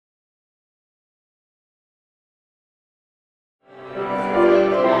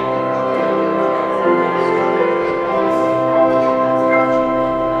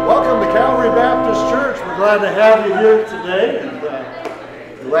glad to have you here today, and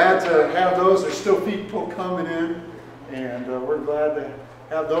glad to have those. There's still people coming in, and we're glad to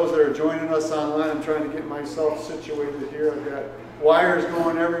have those that are joining us online. I'm trying to get myself situated here. I've got wires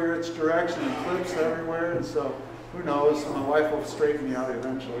going every which direction and clips everywhere, and so who knows? My wife will straighten me out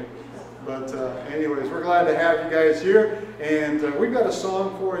eventually. But anyways, we're glad to have you guys here, and we've got a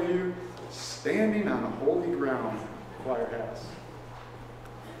song for you, "Standing on a Holy Ground," the choir has.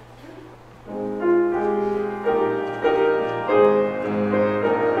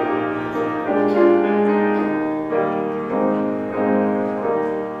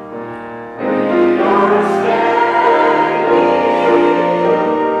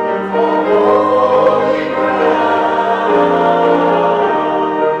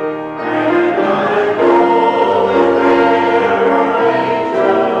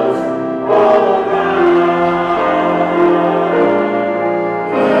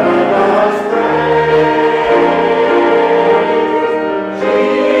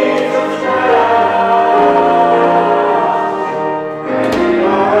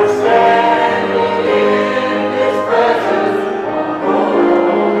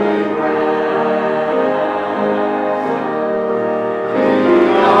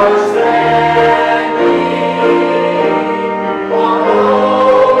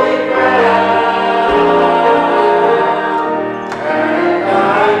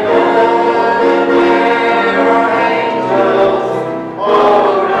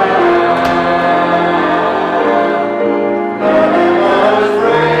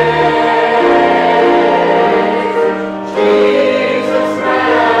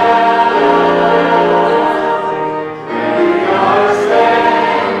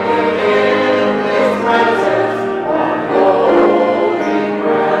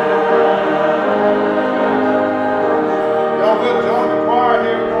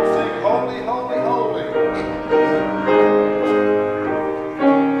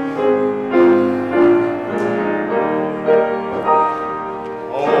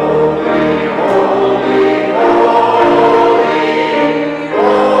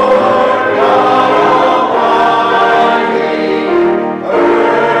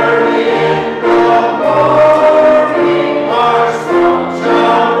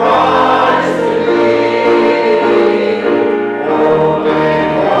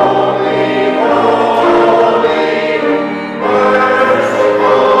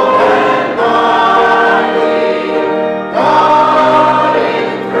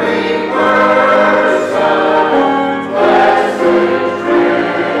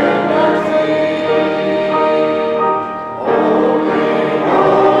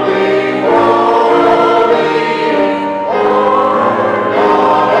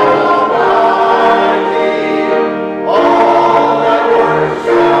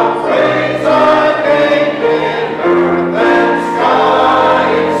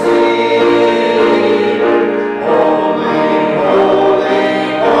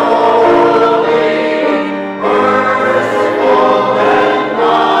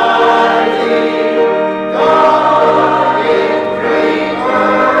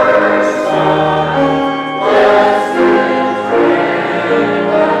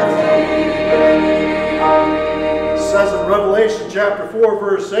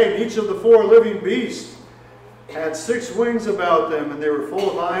 Each of the four living beasts had 6 wings about them, and they were full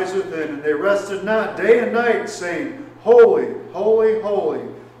of eyes within, and they rested not day and night, saying, Holy, holy, holy,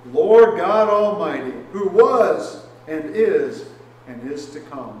 Lord God Almighty, who was and is to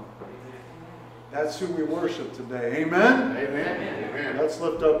come. That's who we worship today. Amen? Amen. Amen. Let's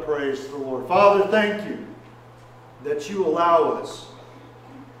lift up praise to the Lord. Father, thank you that you allow us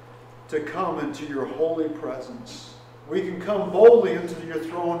to come into your holy presence. We can come boldly into your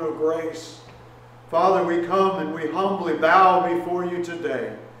throne of grace. Father, we come and we humbly bow before you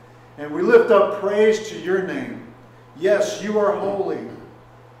today. And we lift up praise to your name. Yes, you are holy.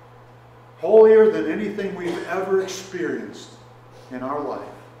 Holier than anything we've ever experienced in our life.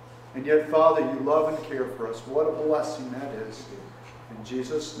 And yet, Father, you love and care for us. What a blessing that is. In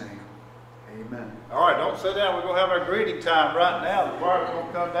Jesus' name, amen. All right, don't sit down. We're going to have our greeting time right now. The choir's going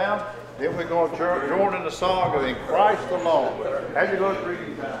to come down. Then we're going to join in the song of In Christ Alone. Have your little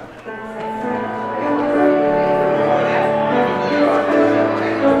greeting time.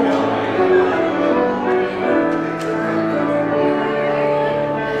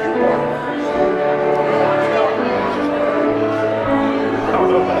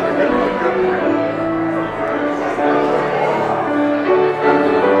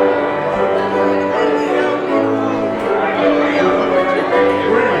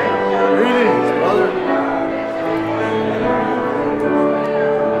 Greetings, brother.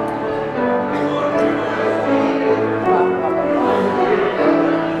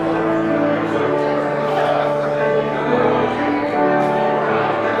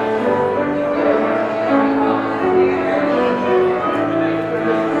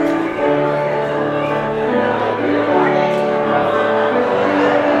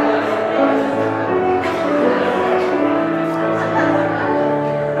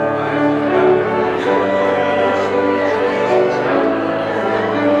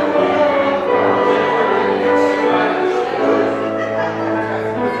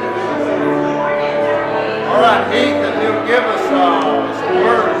 right, Heath, and he'll give us some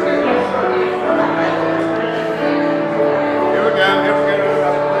words. Here we go.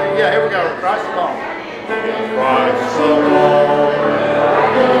 Yeah, here we go. Christ alone. Christ alone.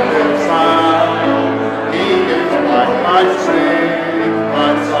 Inside, He is my strength, my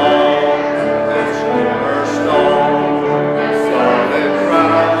song. This cornerstone, solid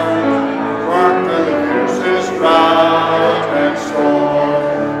ground, firm through the fiercest drought and storm.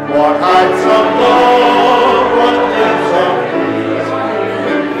 What heights of love, what depths of peace,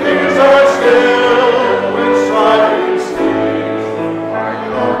 when things are still, when silence cease. My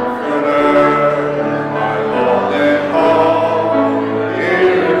comforter, my all in all,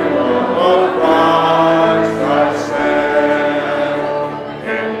 here in love of Christ I stand.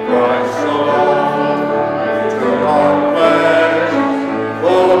 In Christ alone, to our flesh,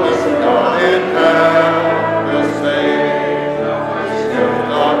 fullness of God in heaven saved. Still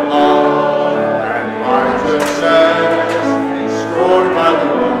not love and righteousness, destroyed by the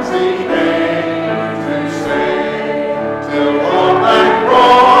ones He came to save. Till on that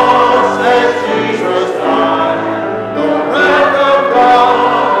cross as Jesus died, the wrath of God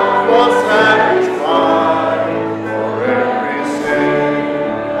was satisfied. For every sin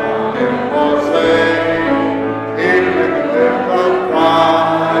on Him was laid, in the death of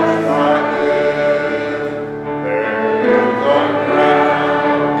Christ I live. There in the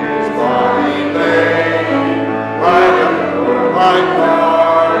ground His body lay, right under my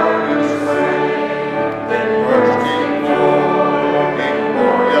garden slain. Then bursting forth in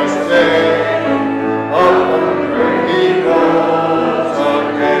glorious day, upon the grave He rose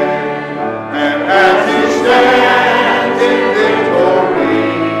again. And as He stands in victory,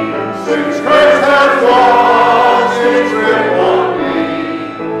 since curse has lost its grip on me,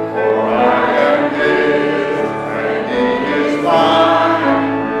 for I am His and He is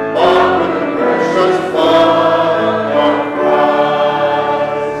mine, bought with the precious blood of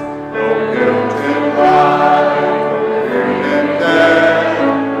Christ. No guilt in life, no fear in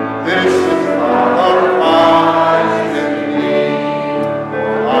death, this is the blood of Christ in me.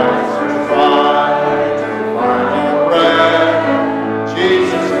 For I survived to final breath,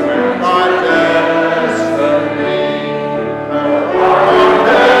 Jesus made my destiny. No heart of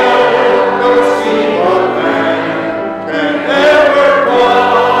hell, no scheme of man can ever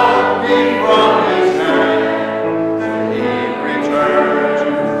pluck me from His hand. He returned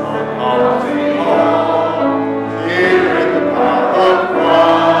on Calvary home. Here in the power of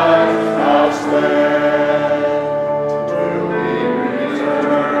Christ I'll stand. Till He returns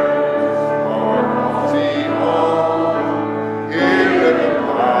on Calvary home. Here in the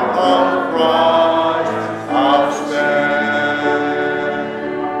power of Christ I'll stand.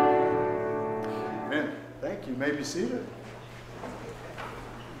 Amen. Thank you. You may be seated.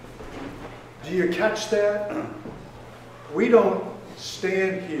 Do you catch that? We don't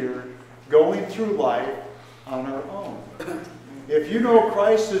stand here going through life on our own. If you know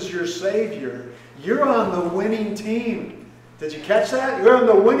Christ as your Savior, you're on the winning team. Did you catch that? You're on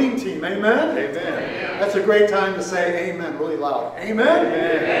the winning team. Amen? Amen. That's a great time to say amen really loud. Amen?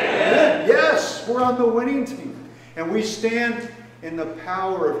 Amen. Yes, we're on the winning team. And we stand in the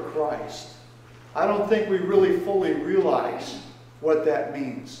power of Christ. I don't think we really fully realize what that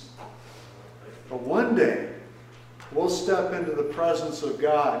means. But one day, we'll step into the presence of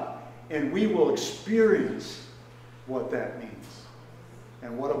God and we will experience what that means.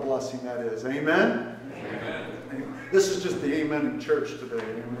 And what a blessing that is. Amen? Amen. This is just the amen in church today.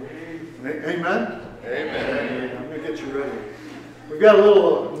 Amen? Amen. I'm going to get you ready. We've got a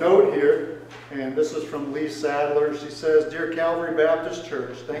little note here, and this is from Lee Sadler. She says, "Dear Calvary Baptist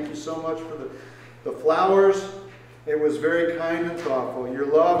Church, thank you so much for the flowers. It was very kind and thoughtful. Your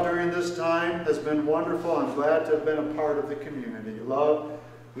love during this time has been wonderful. I'm glad to have been a part of the community. Love,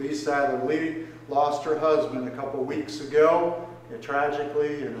 Lee Sadler." Lee lost her husband a couple weeks ago,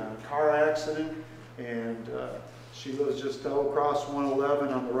 tragically in a car accident, and she lives just across 111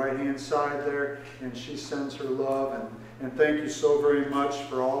 on the right-hand side there, and she sends her love, and thank you so very much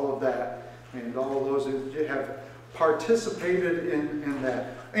for all of that, and all those who have participated in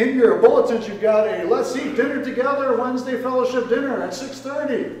that. In your bulletins, you've got a Let's Eat Dinner Together Wednesday Fellowship Dinner at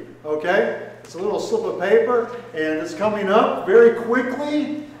 6:30. Okay? It's a little slip of paper, and it's coming up very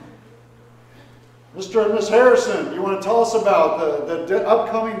quickly. Mr. and Miss Harrison, you want to tell us about the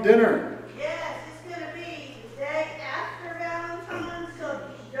upcoming dinner? Yes, it's going to be the day after Valentine's, so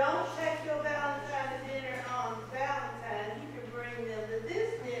if you don't take your Valentine's dinner on Valentine's, you can bring them to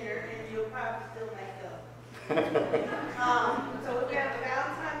this dinner and you'll probably still make up. So we're going to have a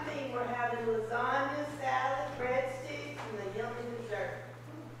Valentine theme. We're having lasagna, salad, breadsticks, and a yummy dessert.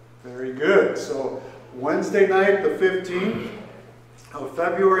 Very good. So Wednesday night, the 15th of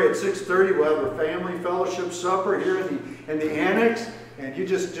February at 6:30, we'll have a family fellowship supper here in the annex, and you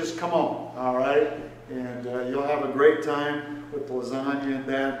just come on, all right? And you'll have a great time with the lasagna and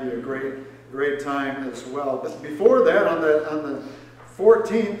that. Be a great time as well. But before that, on the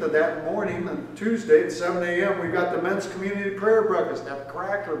 14th of that morning, on Tuesday at 7 a.m., we've got the Men's Community Prayer Breakfast at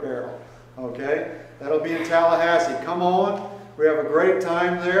Cracker Barrel. Okay? That'll be in Tallahassee. Come on. We have a great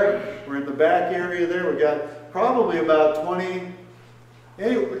time there. We're in the back area there. We've got probably about 20,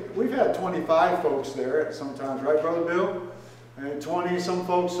 we've had 25 folks there sometimes, right, Brother Bill? And 20, some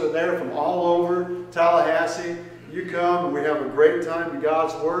folks are there from all over Tallahassee. You come, and we have a great time in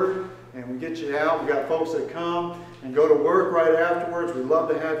God's Word, and we get you out. We've got folks that come and go to work right afterwards. We'd love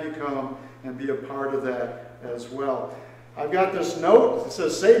to have you come and be a part of that as well. I've got this note. It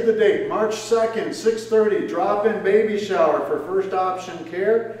says, save the date, March 2nd, 6:30, drop-in baby shower for First Option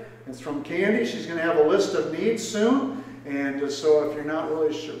Care. It's from Candy. She's going to have a list of needs soon. And so if you're not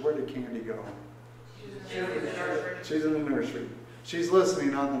really sure, where did Candy go? She's in the nursery. She's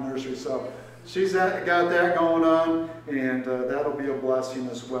listening on the nursery. So she's got that going on, and that'll be a blessing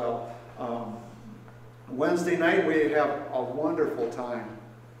as well. Wednesday night, we have a wonderful time.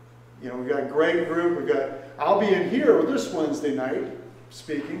 You know, we've got a great group. I'll be in here this Wednesday night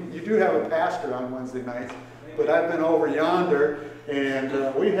speaking. You do have a pastor on Wednesday nights, but I've been over yonder,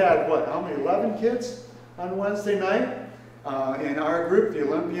 and we had, how many, 11 kids on Wednesday night in our group, the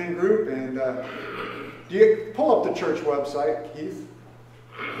Olympian group. And do you pull up the church website, Keith?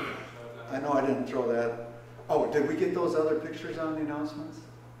 I know I didn't throw that. Oh, did we get those other pictures on the announcements?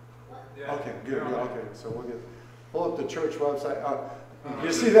 Yeah. Okay, good. Okay, so we'll pull up the church website.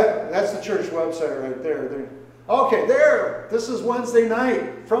 You see that? That's the church website right there. Okay, there. This is Wednesday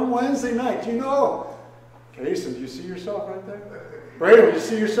night. From Wednesday night. Do you know? Jason, do you see yourself right there? Brayden, you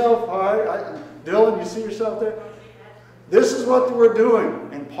see yourself? All right. Dylan, you see yourself there? This is what we're doing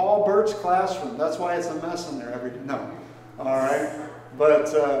in Paul Burt's classroom. That's why it's a mess in there every day. No. All right.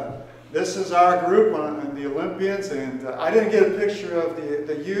 But this is our group on the Olympians, and I didn't get a picture of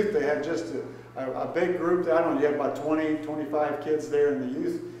the youth. They had just a big group. I don't know, you had about 20, 25 kids there in the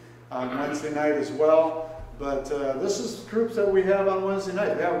youth on Wednesday night as well. But this is groups that we have on Wednesday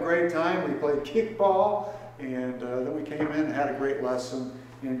night. We have a great time. We played kickball, and then we came in and had a great lesson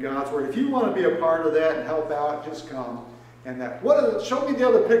in God's Word. If you want to be a part of that and help out, just come. And show me the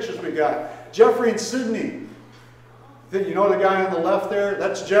other pictures we got. Jeffrey and Sydney. You know the guy on the left there?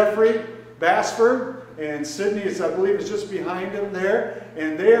 That's Jeffrey Bassford, and Sydney I believe, is just behind him there.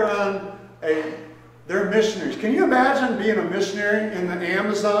 And they're missionaries. Can you imagine being a missionary in the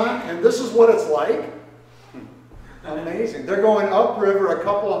Amazon? And this is what it's like. Amazing. They're going upriver a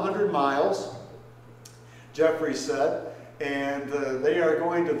couple of 100 miles, Jeffrey said, and they are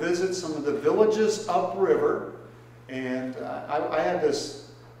going to visit some of the villages upriver. And I had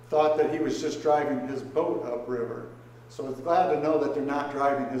this thought that he was just driving his boat upriver. So it's glad to know that they're not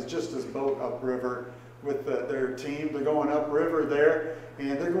driving just his boat upriver with their team. They're going upriver there,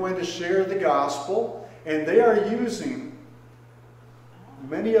 and they're going to share the gospel. And they are using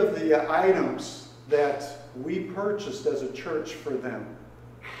many of the items that we purchased as a church for them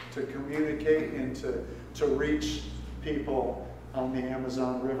to communicate and to reach people on the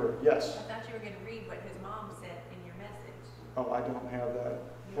Amazon River. Yes? I thought you were going to read what his mom said in your message. Oh, I don't have that.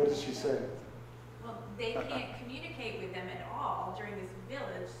 What did she say? Well, they can't communicate with them at all during this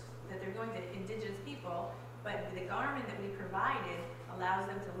village that they're going to indigenous people, but the garment that we provided allows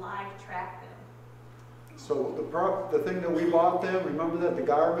them to live track them. So the thing that we bought them, remember that, the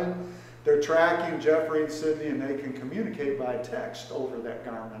garment, they're tracking Jeffrey and Sydney, and they can communicate by text over that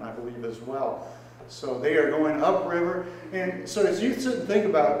garment, I believe, as well. So they are going upriver. And so as you sit and think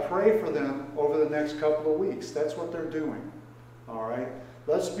about it, pray for them over the next couple of weeks. That's what they're doing. All right?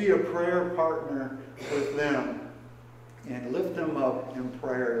 Let's be a prayer partner with them and lift them up in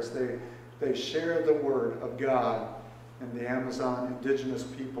prayer as they share the word of God and the Amazon indigenous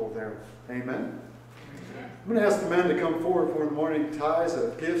people there. Amen? I'm going to ask the men to come forward for the morning tithes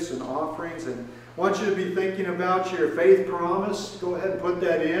of gifts and offerings. And I want you to be thinking about your faith promise. Go ahead and put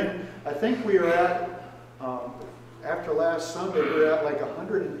that in. I think we are at, after last Sunday, we were at like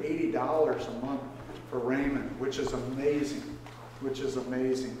 $180 a month for Raymond, which is amazing.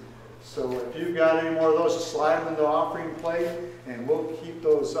 So if you've got any more of those, just slide them in the offering plate, and we'll keep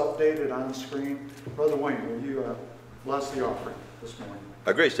those updated on the screen. Brother Wayne, will you bless the offering this morning?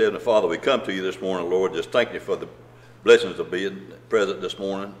 Our gracious Heavenly Father, we come to you this morning, Lord, just thank you for the blessings of being present this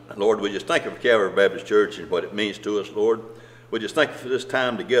morning. Lord, we just thank you for Calvary Baptist Church and what it means to us, Lord. We just thank you for this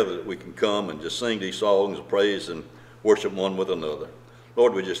time together that we can come and just sing these songs of praise and worship one with another.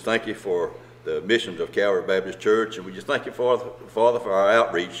 Lord, we just thank you for the missions of Calvary Baptist Church. And we just thank you, Father, for our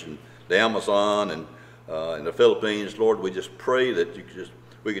outreach in the Amazon and in the Philippines. Lord, we just pray that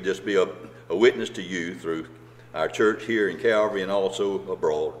we could just be a witness to you through our church here in Calvary and also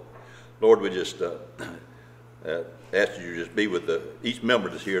abroad. Lord, we just ask you to just be with each member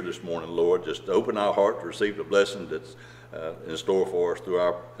that's here this morning, Lord. Just open our heart to receive the blessing that's in store for us through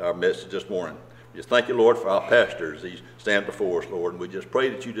our message this morning. Just thank you, Lord, for our pastor as he stands before us, Lord. And we just pray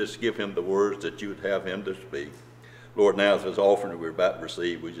that you just give him the words that you would have him to speak. Lord, now as this offering that we're about to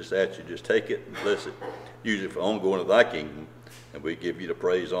receive, we just ask you to just take it and bless it, use it for ongoing of thy kingdom. And we give you the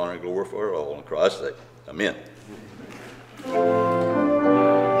praise, honor, and glory for it all. In Christ's sake, amen.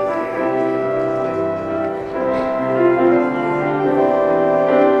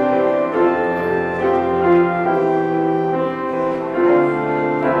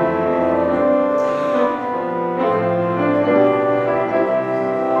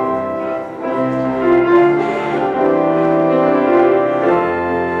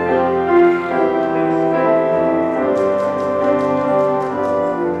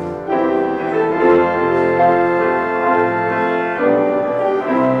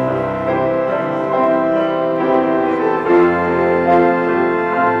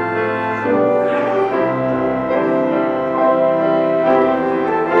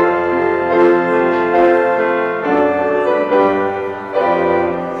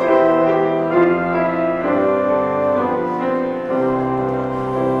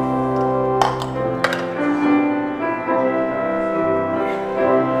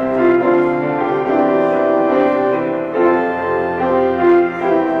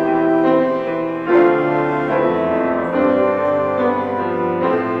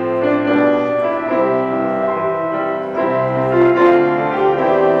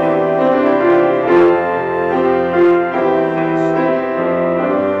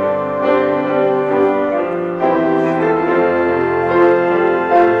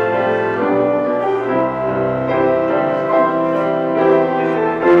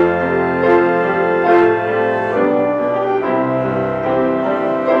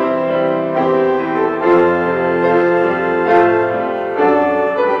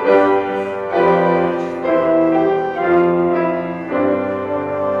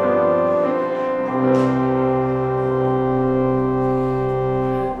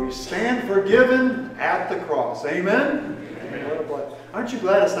 Forgiven at the cross. Amen? Amen. Aren't you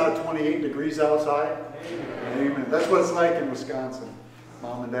glad it's not 28 degrees outside? Amen. That's what it's like in Wisconsin.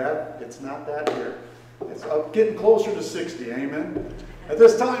 Mom and Dad, it's not that here. It's up getting closer to 60. Amen. At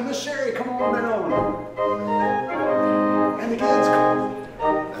this time, Miss Sherry, come on down. And the kids, come.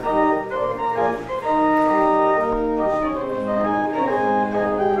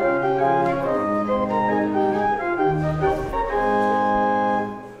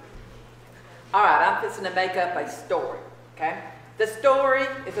 To make up a story, okay? The story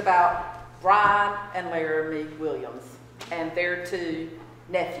is about Brian and Laramie Williams and their two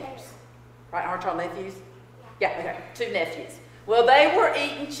nephews. Right, aren't y'all nephews? Yeah, okay, two nephews. Well, they were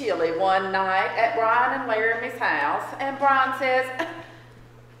eating chili one night at Brian and Laramie's house, and Brian says,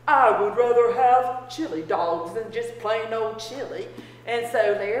 I would rather have chili dogs than just plain old chili. And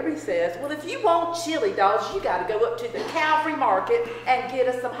so Laramie says, well, if you want chili dogs, you got to go up to the Calvary market and get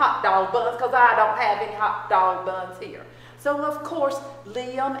us some hot dog buns, because I don't have any hot dog buns here. So, of course,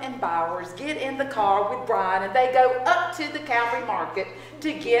 Liam and Bowers get in the car with Brian, and they go up to the Calvary market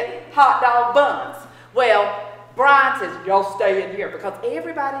to get hot dog buns. Well, Brian says, y'all stay in here, because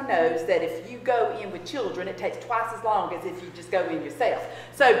everybody knows that if you go in with children, it takes twice as long as if you just go in yourself.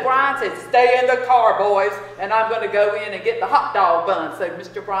 So Brian says, stay in the car, boys, and I'm going to go in and get the hot dog bun. So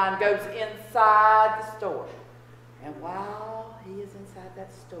Mr. Brian goes inside the store. And while he is inside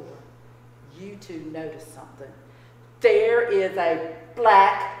that store, you two notice something. There is a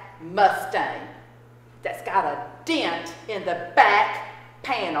black Mustang that's got a dent in the back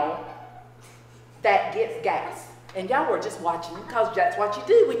panel that gets gas. And y'all were just watching him, because that's what you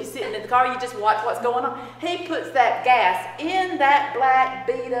do when you're sitting in the car. You just watch what's going on. He puts that gas in that black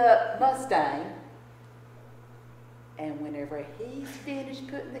beat-up Mustang, and whenever he's finished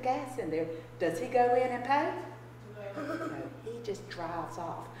putting the gas in there, does he go in and pay? No, he just drives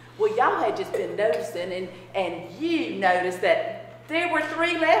off. Well, y'all had just been noticing, and you noticed that there were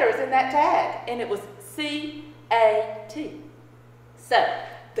 3 letters in that tag, and it was C-A-T. So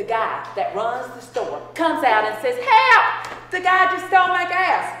the guy that runs the store comes out and says, help! The guy just stole my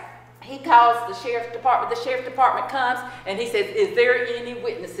gas. He calls the sheriff's department. The sheriff's department comes and he says, is there any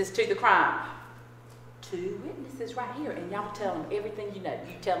witnesses to the crime? 2 witnesses right here, and y'all tell them everything you know.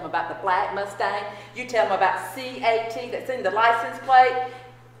 You tell them about the black Mustang. You tell them about CAT that's in the license plate.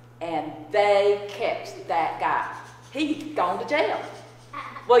 and they catch that guy. He's gone to jail.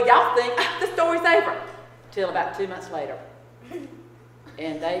 Well, y'all think the story's over till about 2 months later.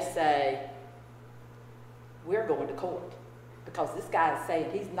 And they say, we're going to court because this guy is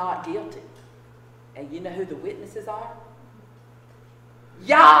saying he's not guilty. And you know who the witnesses are?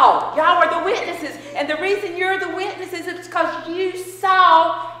 Y'all are the witnesses. And the reason you're the witnesses is because you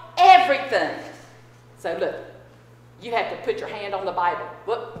saw everything. So look, you have to put your hand on the Bible.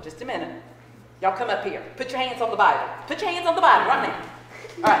 Whoop, just a minute. Y'all come up here. Put your hands on the Bible. Put your hands on the Bible right now.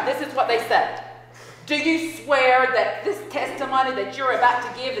 All right, this is what they said. Do you swear that this testimony that you're about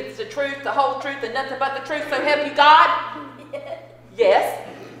to give is the truth, the whole truth, and nothing but the truth, so help you God? Yes.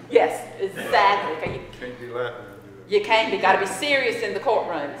 Yes, exactly. Okay, Can't be Latin. you can't be. Got to be serious in the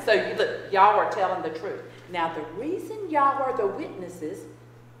courtroom. So look, y'all are telling the truth. Now, the reason y'all are the witnesses,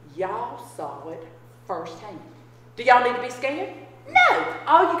 y'all saw it firsthand. Do y'all need to be scared? No.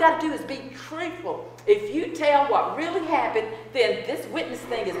 All you got to do is be truthful. If you tell what really happened, then this witness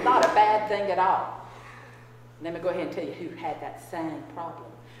thing is not a bad thing at all. Let me go ahead and tell you who had that same problem.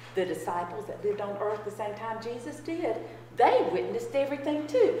 The disciples that lived on earth the same time Jesus did, they witnessed everything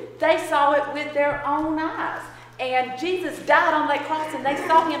too. They saw it with their own eyes. And Jesus died on that cross, and they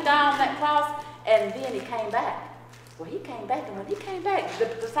saw him die on that cross, and then he came back. Well, he came back, and when he came back, the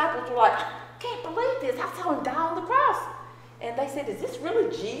disciples were like, I can't believe this. I saw him die on the cross. And they said, is this really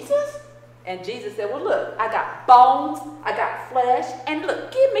Jesus? And Jesus said, well, look, I got bones, I got flesh, and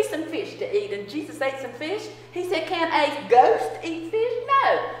look, give me some fish to eat. And Jesus ate some fish. He said, can a ghost eat fish?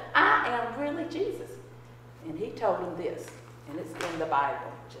 No, I am really Jesus. And he told them this, and it's in the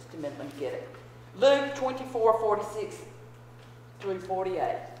Bible. Just a minute, let me get it. Luke 24:46 through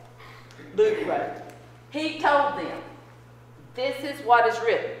 48. Luke wrote, he told them, this is what is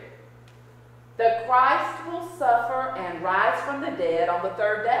written. The Christ will suffer and rise from the dead on the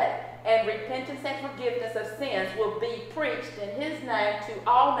third day, and repentance and forgiveness of sins will be preached in his name to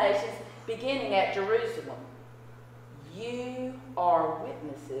all nations, beginning at Jerusalem. You are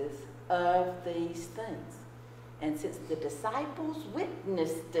witnesses of these things. And since the disciples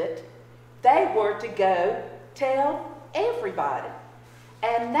witnessed it, they were to go tell everybody.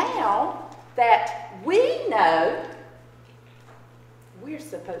 And now that we know, we're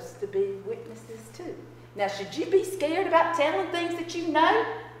supposed to be witnesses too. Now, should you be scared about telling things that you know?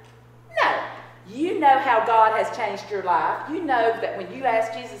 No. You know how God has changed your life. You know that when you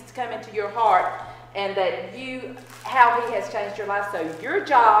ask Jesus to come into your heart, and that how he has changed your life. So your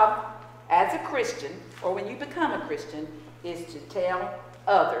job as a Christian, or when you become a Christian, is to tell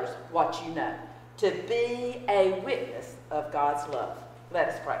others what you know. To be a witness of God's love. Let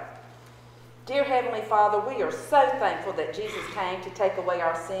us pray. Dear Heavenly Father, we are so thankful that Jesus came to take away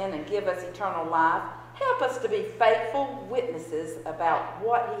our sin and give us eternal life. Help us to be faithful witnesses about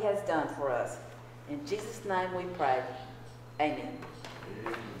what he has done for us. In Jesus' name we pray. Amen.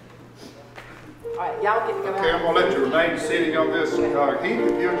 All right, y'all get to go out. Okay, I'm going to let you remain sitting on this. Heath,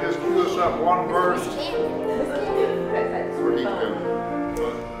 if you'll just cue us up one verse. Where Heath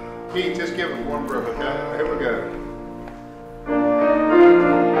go? Heath, just give us one verse, okay? Here we go.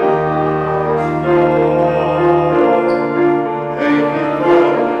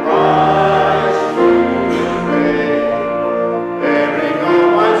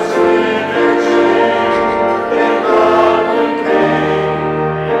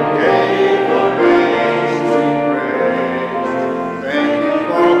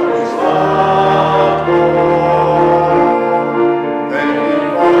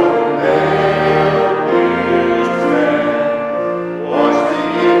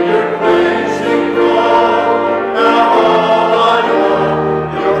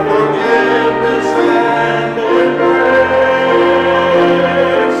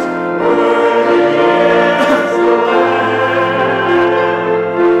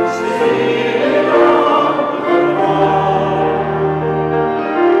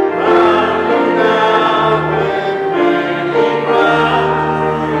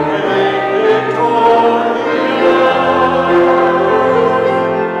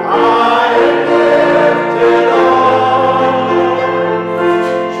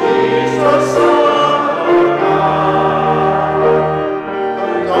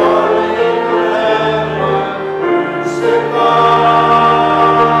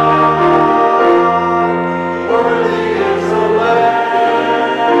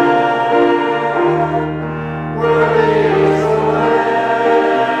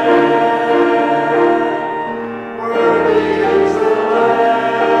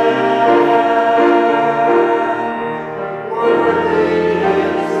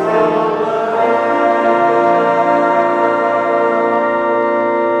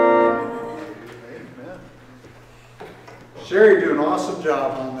 awesome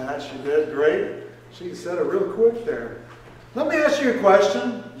job on that. She did great. She said it real quick there. Let me ask you a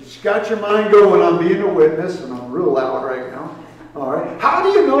question. You've got your mind going on being a witness, and I'm real loud right now. All right. How do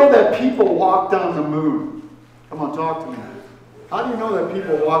you know that people walked on the moon? Come on, talk to me. How do you know that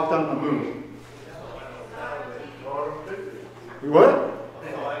people walked on the moon? You what?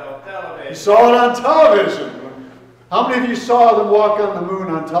 You saw it on television. How many of you saw them walk on the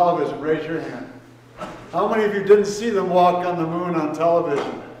moon on television? Raise your hand. How many of you didn't see them walk on the moon on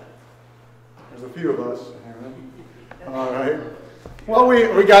television? There's a few of us. All right. Well, we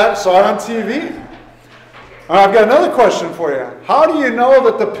saw it on TV. All right, I've got another question for you. How do you know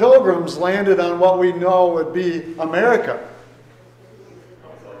that the Pilgrims landed on what we know would be America?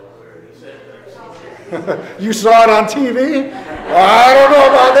 You saw it on TV? I don't know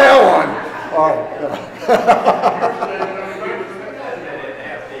about that one. All right.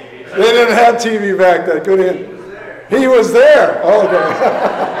 They didn't have TV back then. Good in. He was there.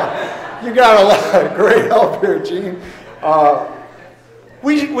 Okay. You got a lot of great help here, Gene.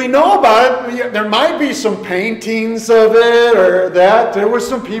 We know about it. There might be some paintings of it or that. There were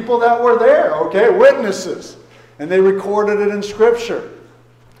some people that were there, okay? Witnesses. And they recorded it in Scripture.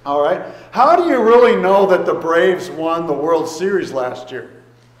 All right? How do you really know that the Braves won the World Series last year?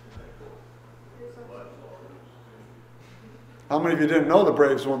 How many of you didn't know the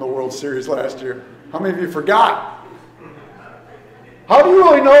Braves won the World Series last year? How many of you forgot? How do you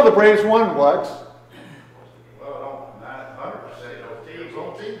really know the Braves won, Lex? Well, not 100%. It was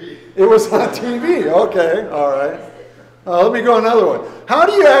on TV. It was on TV. Okay, all right. Let me go another one. How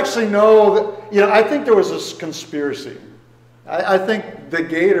do you actually know that? I think there was a conspiracy. I think the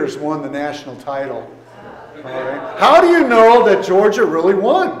Gators won the national title. All right. How do you know that Georgia really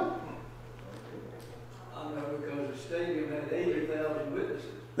won? I know because the stadium had 80,000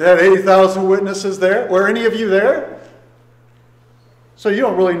 witnesses. They had 80,000 witnesses there. Were any of you there? So you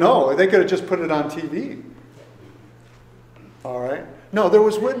don't really know. They could have just put it on TV. All right. No, there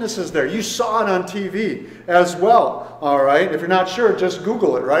was witnesses there. You saw it on TV as well. All right. If you're not sure, just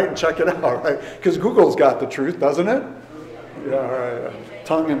Google it, right, and check it out, right? Because Google's got the truth, doesn't it? Yeah, all right.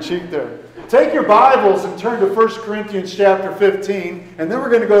 Tongue in cheek there. Take your Bibles and turn to 1 Corinthians chapter 15, and then we're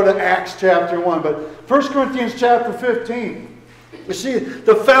going to go to Acts chapter 1. But 1 Corinthians chapter 15, you see,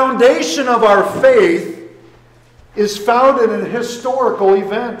 the foundation of our faith is founded in a historical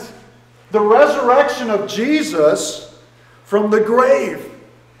event. The resurrection of Jesus from the grave.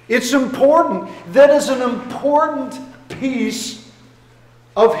 It's important. That is an important piece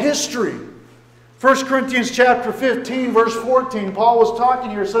of history. 1 Corinthians chapter 15, verse 14, Paul was talking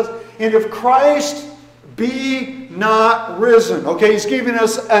here. It says, and if Christ be not risen. Okay, he's giving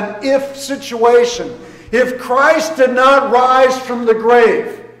us an if situation. If Christ did not rise from the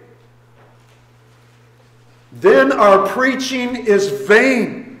grave, then our preaching is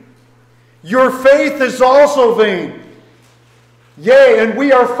vain. Your faith is also vain. Yea, and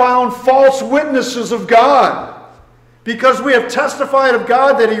we are found false witnesses of God, because we have testified of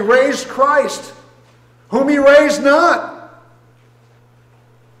God that He raised Christ, whom He raised not.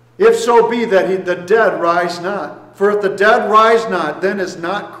 If so be that the dead rise not. For if the dead rise not, then is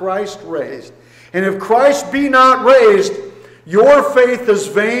not Christ raised. And if Christ be not raised, your faith is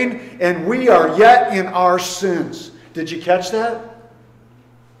vain, and we are yet in our sins. Did you catch that?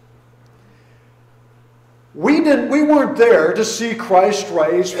 We weren't there to see Christ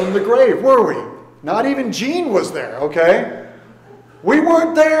raised from the grave, were we? Not even Gene was there, okay? We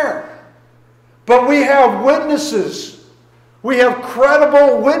weren't there. But we have witnesses. We have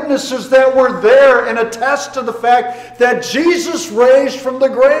credible witnesses that were there and attest to the fact that Jesus raised from the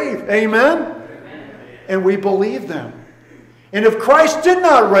grave. Amen? Amen. And we believe them. And if Christ did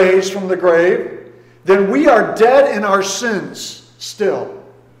not raise from the grave, then we are dead in our sins still.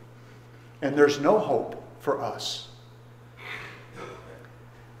 And there's no hope for us.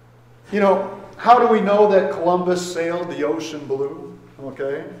 You know, how do we know that Columbus sailed the ocean blue?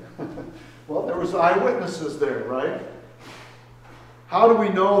 Okay. Well, there was eyewitnesses there, right? How do we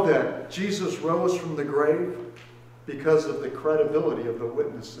know that Jesus rose from the grave? Because of the credibility of the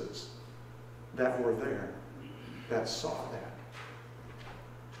witnesses that were there, that saw that.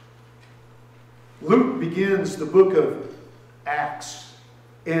 Luke begins the book of Acts,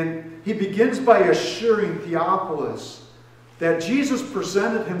 and he begins by assuring Theophilus that Jesus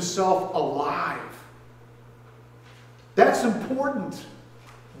presented himself alive. That's important.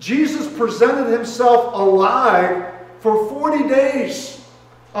 Jesus presented himself alive for 40 days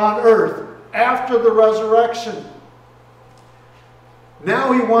on earth after the resurrection.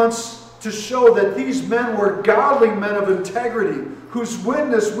 Now he wants to show that these men were godly men of integrity, whose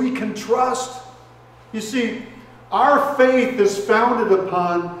witness we can trust. You see, Our faith is founded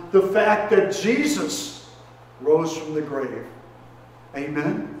upon the fact that Jesus rose from the grave.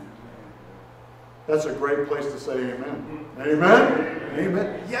 Amen? That's a great place to say amen. Amen?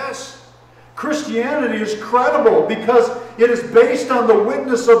 Amen. Yes. Christianity is credible because it is based on the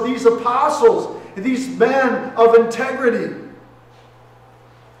witness of these apostles, these men of integrity.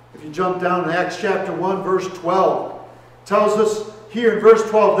 If you jump down to Acts chapter 1, verse 12, it tells us here in verse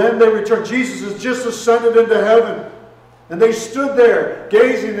 12, then they returned. Jesus has just ascended into heaven. And they stood there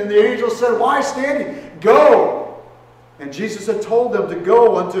gazing, and the angel said, why standing? Go! And Jesus had told them to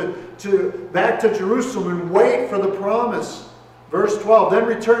go back to Jerusalem and wait for the promise. Verse 12, then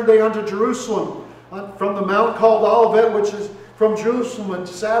returned they unto Jerusalem from the mount called Olivet, which is from Jerusalem, a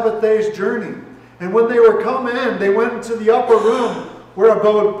Sabbath day's journey. And when they were come in, they went into the upper room, where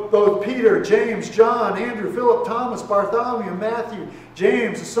both Peter, James, John, Andrew, Philip, Thomas, Bartholomew, Matthew,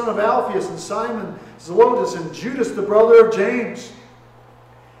 James, the son of Alphaeus, and Simon, Zelotes, and Judas, the brother of James.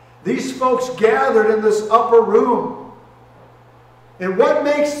 These folks gathered in this upper room. And what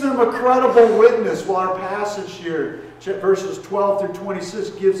makes them a credible witness? Well, our passage here, verses 12 through 26,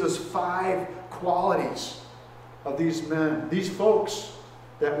 gives us 5 qualities of these men, these folks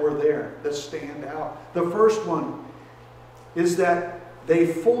that were there, that stand out. The first one is that they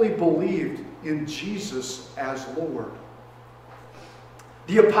fully believed in Jesus as Lord.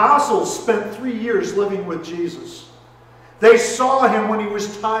 The apostles spent 3 years living with Jesus. They saw him when he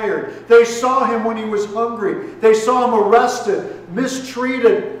was tired. They saw him when he was hungry. They saw him arrested,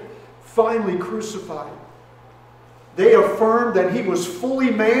 mistreated, finally crucified. They affirmed that he was fully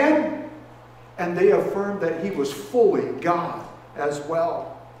man, and they affirmed that he was fully God as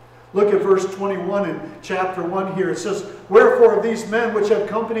well. Look at verse 21 in chapter 1 here. It says, wherefore of these men which have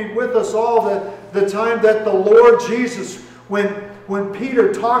companied with us all the time that the Lord Jesus, when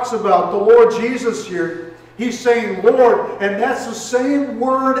Peter talks about the Lord Jesus here, he's saying Lord, and that's the same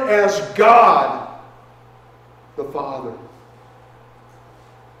word as God, the Father.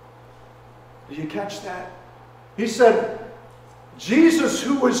 Did you catch that? He said, Jesus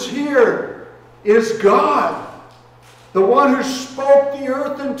who was here is God. The one who spoke the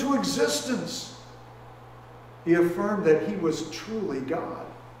earth into existence. He affirmed that he was truly God.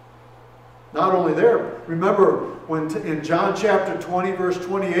 Not only there, remember when in John chapter 20, verse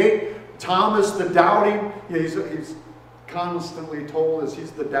 28, Thomas the doubting, he's constantly told as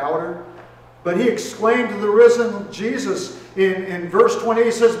he's the doubter, but he exclaimed to the risen Jesus in verse 28,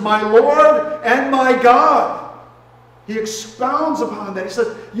 he says, my Lord and my God. He expounds upon that. He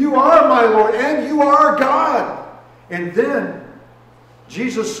says, you are my Lord and you are God. And then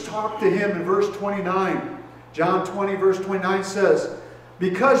Jesus talked to him in verse 29. John 20 verse 29 says,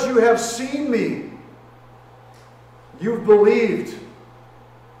 because you have seen me, you've believed.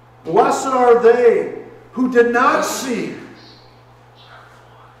 Blessed are they who did not see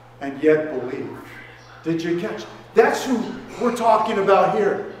and yet believe. Did you catch? That's who we're talking about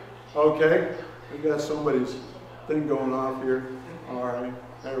here. Okay? We got somebody's thing going off here. All right.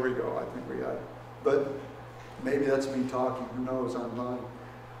 There we go. I think we got it. But maybe that's me talking. Who knows online.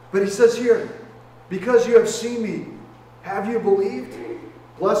 But he says here, because you have seen me, have you believed?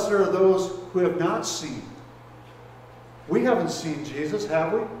 Blessed are those who have not seen. We haven't seen Jesus,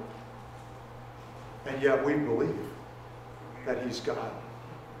 have we? And yet we believe that he's God.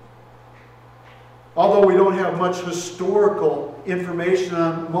 Although we don't have much historical information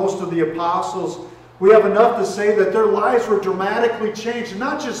on most of the apostles, we have enough to say that their lives were dramatically changed.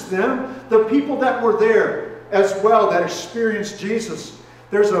 Not just them, the people that were there as well that experienced Jesus.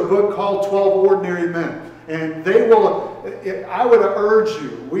 There's a book called 12 Ordinary Men. And they will, I would urge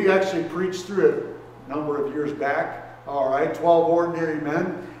you, we actually preached through it a number of years back. All right, 12 Ordinary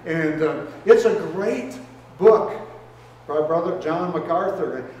Men. And it's a great book by Brother John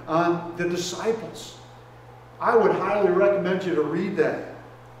MacArthur on the disciples. I would highly recommend you to read that.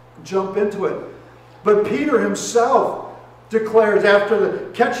 Jump into it. But Peter himself declares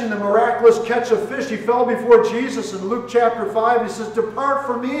after catching the miraculous catch of fish, he fell before Jesus in Luke chapter 5. He says, depart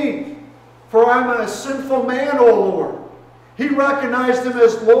from me, for I am a sinful man, O Lord. He recognized him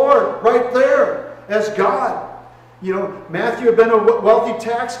as Lord right there, as God. You know, Matthew had been a wealthy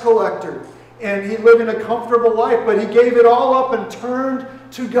tax collector, and he lived in a comfortable life, but he gave it all up and turned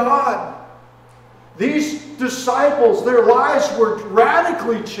to God. These disciples, their lives were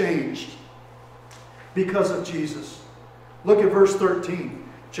radically changed because of Jesus. Look at verse 13.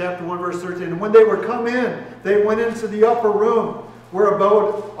 Chapter 1, verse 13. And when they were come in, they went into the upper room where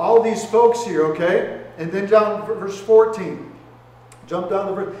abode all these folks here, okay? And then down to verse 14. Jump down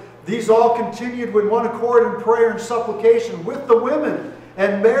to verse. These all continued with one accord in prayer and supplication with the women,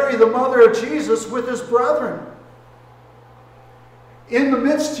 and Mary, the mother of Jesus, with his brethren. in the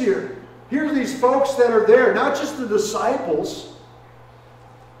midst here. Here are these folks that are there, not just the disciples,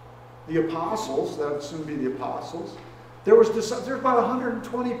 the apostles, that would soon be the apostles. There was about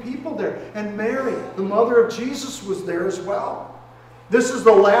 120 people there. And Mary, the mother of Jesus, was there as well. This is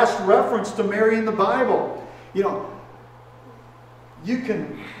the last reference to Mary in the Bible. You know, you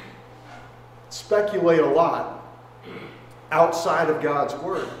can speculate a lot outside of God's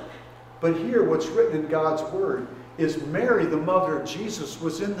Word. But here, what's written in God's Word is Mary, the mother of Jesus,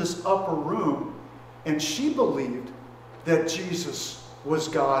 was in this upper room, and she believed that Jesus was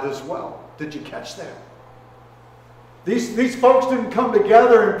God as well. Did you catch that? These folks didn't come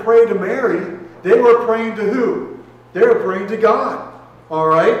together and pray to Mary. They were praying to who? They were praying to God. All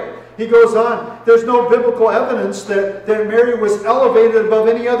right? He goes on, there's no biblical evidence that Mary was elevated above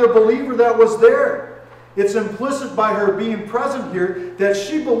any other believer that was there. It's implicit by her being present here that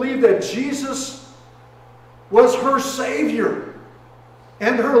she believed that Jesus was her Savior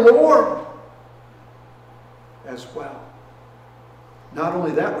and her Lord as well. Not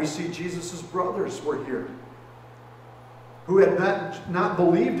only that, we see Jesus' brothers were here, who had not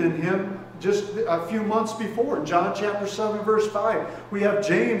believed in him just a few months before. In John chapter 7, verse 5, we have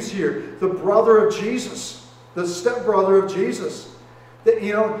James here, the brother of Jesus, the stepbrother of Jesus. That,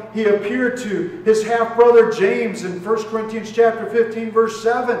 you know, he appeared to his half-brother James in 1 Corinthians chapter 15, verse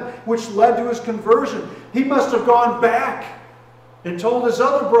 7, which led to his conversion. He must have gone back and told his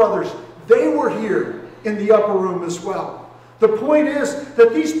other brothers. They were here in the upper room as well. The point is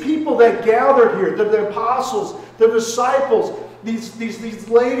that these people that gathered here, the apostles, the disciples, these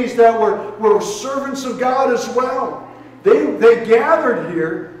ladies that were servants of God as well, they gathered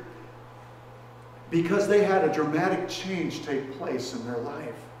here because they had a dramatic change take place in their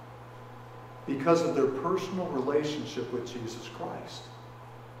life because of their personal relationship with Jesus Christ.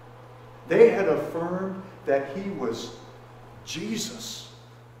 They had affirmed that he was Jesus,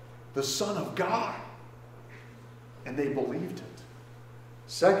 the Son of God, and they believed it.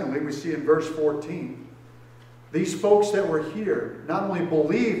 Secondly, we see in verse 14, these folks that were here not only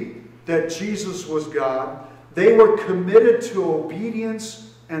believed that Jesus was God, they were committed to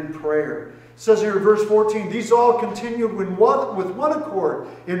obedience and prayer. It says here in verse 14, these all continued with one accord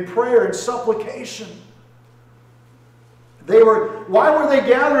in prayer and supplication. Why were they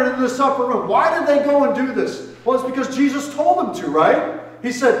gathered in this upper room? Why did they go and do this? Well, it's because Jesus told them to, right?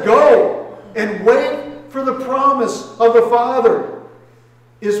 He said, go and wait for the promise of the Father.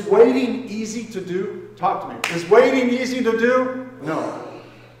 Is waiting easy to do? Talk to me. Is waiting easy to do? No.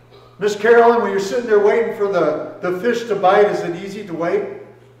 Miss Carolyn, when you're sitting there waiting for the fish to bite, is it easy to wait?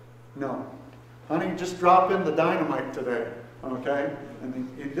 No. Honey, just drop in the dynamite today, okay? And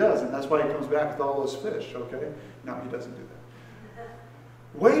he does, and that's why he comes back with all those fish, okay? No, he doesn't do that.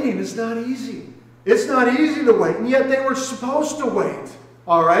 Waiting is not easy. It's not easy to wait, and yet they were supposed to wait,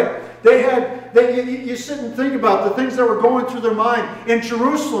 all right? You sit and think about the things that were going through their mind. In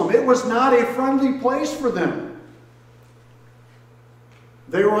Jerusalem, it was not a friendly place for them.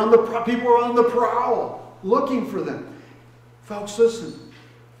 People were on the prowl, looking for them. Folks, listen.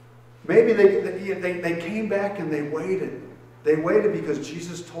 Maybe they came back and they waited. They waited because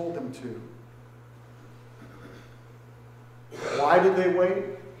Jesus told them to. Why did they wait?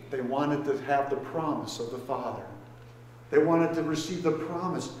 They wanted to have the promise of the Father. They wanted to receive the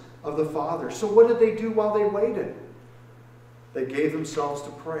promise of the Father. So what did they do while they waited? They gave themselves to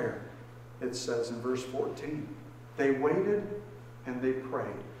prayer. It says in verse 14. They waited and they prayed.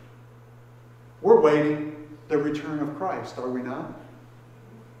 We're waiting the return of Christ, are we not?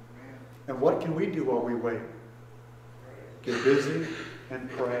 And what can we do while we wait? Get busy and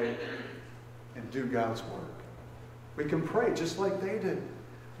pray and do God's work. We can pray just like they did.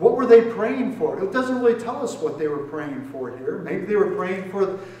 What were they praying for? It doesn't really tell us what they were praying for here. Maybe they were praying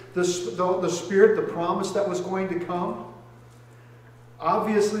for the Spirit, the promise that was going to come.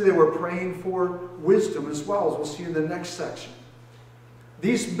 Obviously, they were praying for wisdom as well, as we'll see in the next section.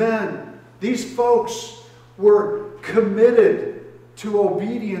 These men, these folks were committed to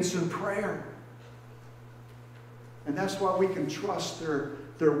obedience and prayer. And that's why we can trust their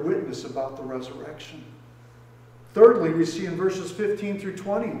witness about the resurrection. Thirdly, we see in verses 15 through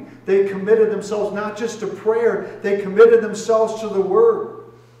 20, they committed themselves not just to prayer, they committed themselves to the Word.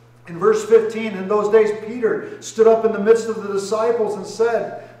 In verse 15, in those days Peter stood up in the midst of the disciples and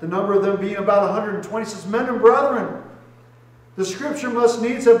said, the number of them being about 120, says, men and brethren, the Scripture must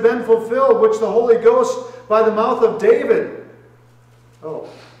needs have been fulfilled, which the Holy Ghost by the mouth of David. Oh,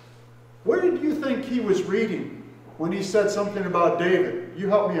 where did you think he was reading when he said something about David? You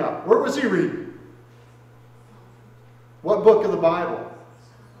help me out. Where was he reading? What book of the Bible?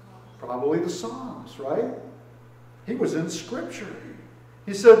 Probably the Psalms, right? He was in Scripture.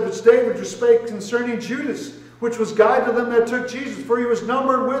 He said, which David spake concerning Judas, which was guide to them that took Jesus, for he was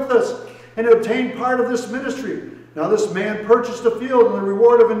numbered with us, and obtained part of this ministry. Now this man purchased a field in the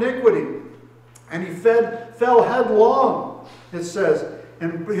reward of iniquity, and he fell headlong, it says,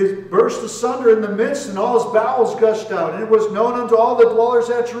 and he burst asunder in the midst, and all his bowels gushed out. And it was known unto all the dwellers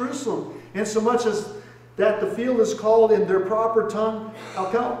at Jerusalem, insomuch as that the field is called in their proper tongue, I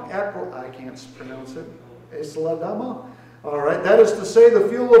can't pronounce it, Esladama. All right, that is to say, the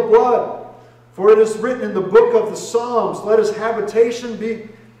field of blood. For it is written in the book of the Psalms, let his habitation be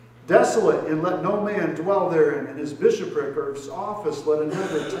desolate, and let no man dwell therein, and his bishopric or his office let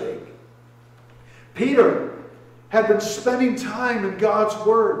another take. Peter had been spending time in God's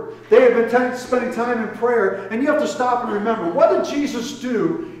Word. They had been spending time in prayer. And you have to stop and remember, what did Jesus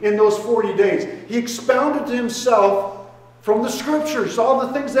do in those 40 days? He expounded to himself from the Scriptures all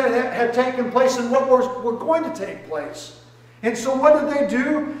the things that had taken place and what were going to take place. And so what did they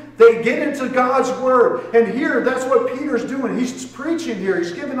do? They get into God's Word. And here, that's what Peter's doing. He's preaching here.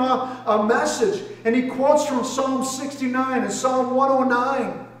 He's giving a message. And he quotes from Psalm 69 and Psalm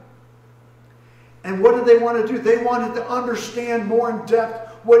 109. And what did they want to do? They wanted to understand more in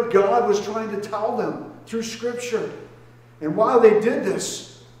depth what God was trying to tell them through Scripture. And while they did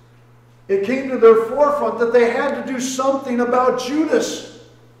this, it came to their forefront that they had to do something about Judas.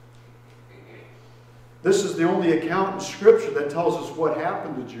 This is the only account in Scripture that tells us what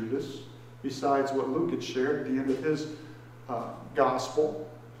happened to Judas, besides what Luke had shared at the end of his gospel.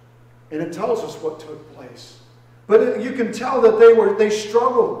 And it tells us what took place. But you can tell that they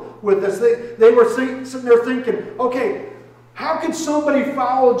struggled with this. They were sitting there thinking, okay, how could somebody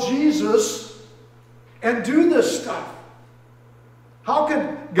follow Jesus and do this stuff? How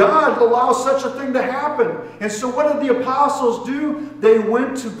could God allow such a thing to happen? And so what did the apostles do? They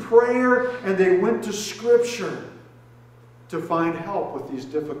went to prayer and they went to Scripture to find help with these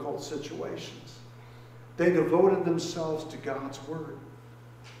difficult situations. They devoted themselves to God's Word.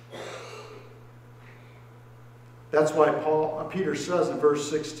 That's why Peter says in verse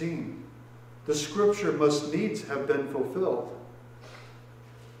 16, the Scripture must needs have been fulfilled.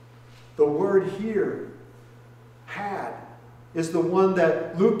 The word here, had, is the one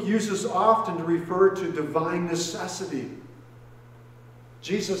that Luke uses often to refer to divine necessity.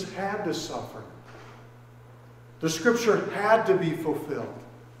 Jesus had to suffer. The Scripture had to be fulfilled.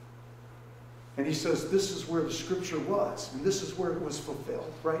 And he says this is where the Scripture was, and this is where it was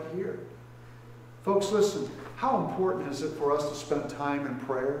fulfilled, right here. Folks, listen, how important is it for us to spend time in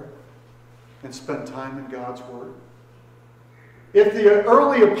prayer and spend time in God's Word? If the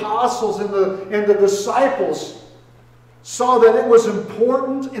early apostles and the disciples saw that it was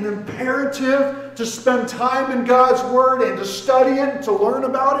important and imperative to spend time in God's Word and to study it and to learn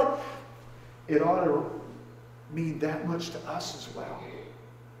about it, it ought to mean that much to us as well.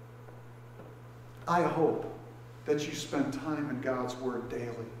 I hope that you spend time in God's Word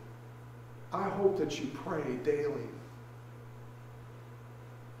daily. I hope that you pray daily.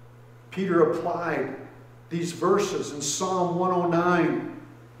 Peter applied these verses in Psalm 109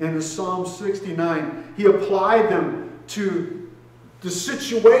 and in Psalm 69. He applied them to the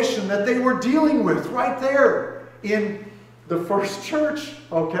situation that they were dealing with right there in the first church,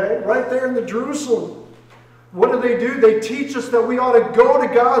 okay? Right there in the Jerusalem. What do? They teach us that we ought to go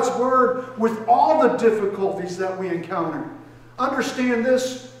to God's Word with all the difficulties that we encounter. Understand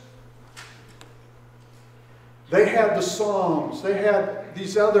this. They had the Psalms. They had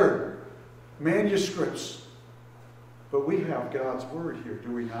these other manuscripts. But we have God's Word here,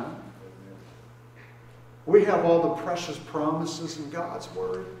 do we not? We have all the precious promises in God's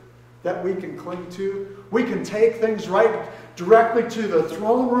Word that we can cling to. We can take things right directly to the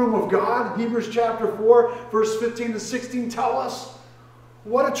throne room of God. Hebrews chapter 4, verse 15 to 16 tell us.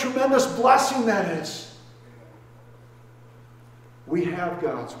 What a tremendous blessing that is. We have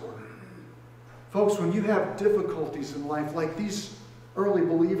God's Word. Folks, when you have difficulties in life like these early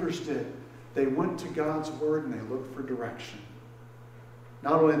believers did, they went to God's Word and they looked for direction.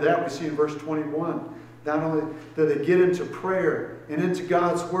 Not only that, we see in verse 21, not only did they get into prayer and into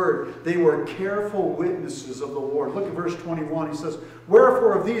God's Word, they were careful witnesses of the Lord. Look at verse 21. He says,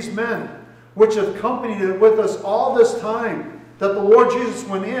 wherefore of these men, which have companied with us all this time, that the Lord Jesus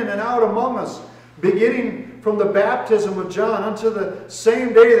went in and out among us, beginning from the baptism of John unto the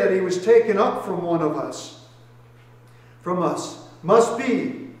same day that he was taken up from us, must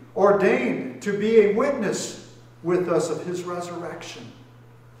be ordained to be a witness with us of his resurrection.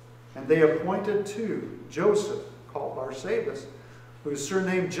 And they appointed two, Joseph, called Barsabas, who is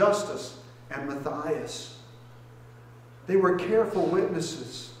surnamed Justus, and Matthias. They were careful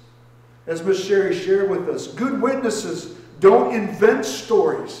witnesses. As Miss Sherry shared with us, good witnesses don't invent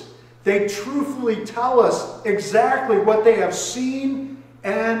stories. They truthfully tell us exactly what they have seen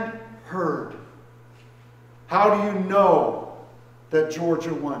and heard. How do you know that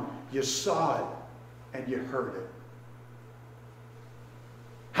Georgia won? You saw it and you heard it.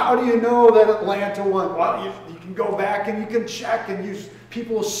 How do you know that Atlanta won? Well, you can go back and you can check, and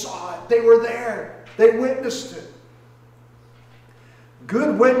people saw it. They were there. They witnessed it.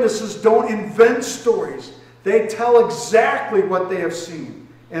 Good witnesses don't invent stories. They tell exactly what they have seen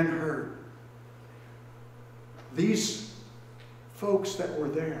and heard. These folks that were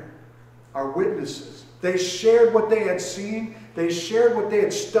there are witnesses. They shared what they had seen. They shared what they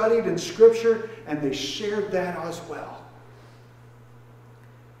had studied in Scripture, and they shared that as well.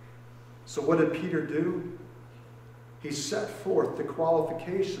 So what did Peter do? He set forth the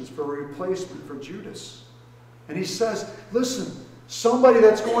qualifications for a replacement for Judas. And he says, listen, somebody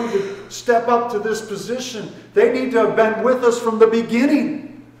that's going to step up to this position, they need to have been with us from the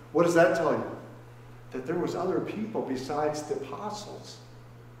beginning. What does that tell you? That there was other people besides the apostles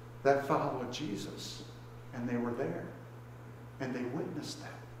that followed Jesus. And they were there. And they witnessed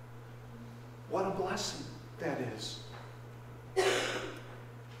that. What a blessing that is.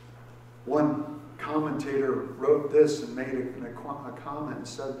 One commentator wrote this and made a comment and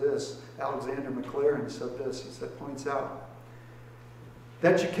said this. Alexander McLaren said this. He points out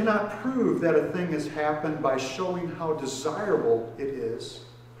that you cannot prove that a thing has happened by showing how desirable it is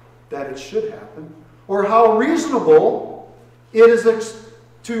that it should happen, or how reasonable it is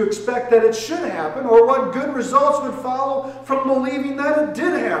to expect that it should happen, or what good results would follow from believing that it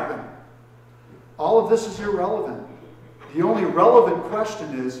did happen. All of this is irrelevant. The only relevant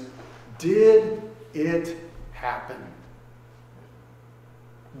question is, did it happen?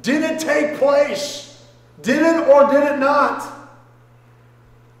 Did it take place? Did it or did it not?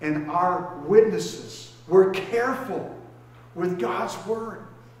 And our witnesses were careful with God's word.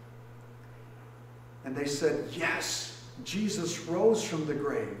 And they said, yes, Jesus rose from the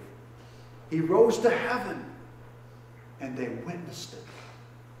grave. He rose to heaven. And they witnessed it.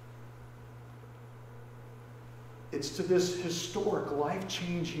 It's to this historic,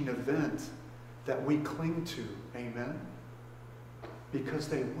 life-changing event that we cling to. Amen? Because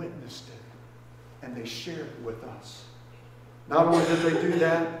they witnessed it. And they shared it with us. Not only did they do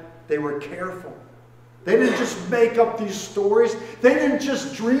that, they were careful. They didn't just make up these stories. They didn't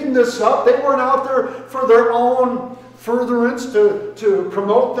just dream this up. They weren't out there for their own furtherance to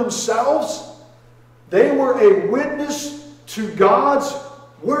promote themselves. They were a witness to God's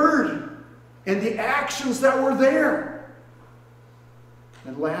word and the actions that were there.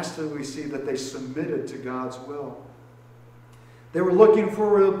 And lastly, we see that they submitted to God's will. They were looking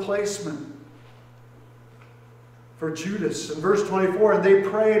for a replacement for Judas. In verse 24, and they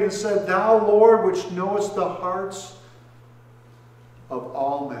prayed and said, Thou, Lord, which knowest the hearts of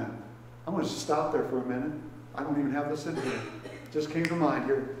all men. I'm going to stop there for a minute. I don't even have this in here. It just came to mind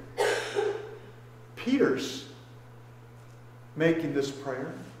here. Peter's making this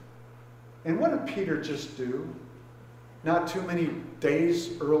prayer. And what did Peter just do? Not too many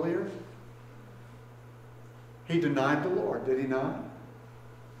days earlier, he denied the Lord, did he not?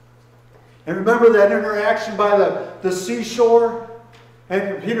 And remember that interaction by the seashore?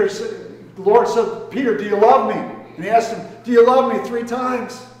 And Peter said, the Lord said, Peter, do you love me? And he asked him, do you love me 3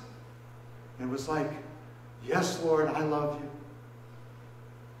 times? And it was like, yes, Lord, I love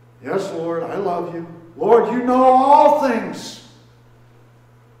you. Yes, Lord, I love you. Lord, you know all things.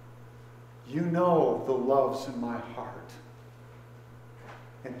 You know the love's in my heart.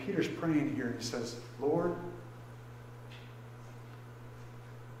 And Peter's praying here, and he says, Lord,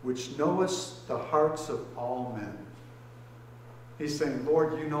 which knowest the hearts of all men. He's saying,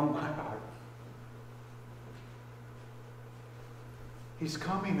 Lord, you know my heart. He's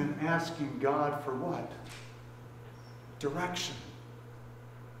coming and asking God for what? Direction.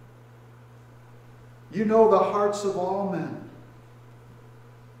 You know the hearts of all men.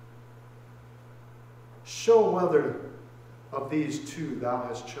 Show whether of these 2 thou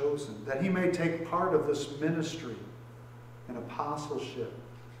hast chosen, that he may take part of this ministry and apostleship,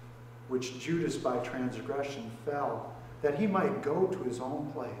 which Judas by transgression fell, that he might go to his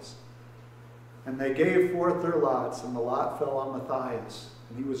own place. And they gave forth their lots, and the lot fell on Matthias,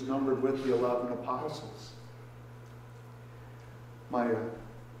 and he was numbered with the 11 apostles. My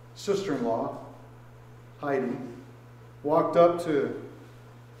sister-in-law, Heidi, walked up to,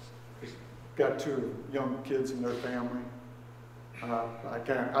 got 2 young kids in their family. I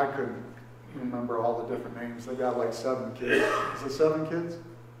couldn't remember all the different names. They got like 7 kids. Is it 7 kids?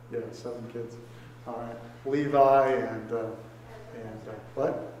 Yeah, 7 kids. All right. Levi and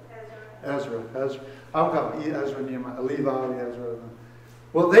what? Ezra. I'll call it Ezra, Nehemiah, Levi, Ezra.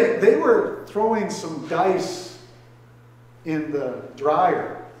 Well, they were throwing some dice in the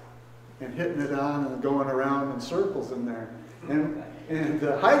dryer and hitting it on and going around in circles in there. And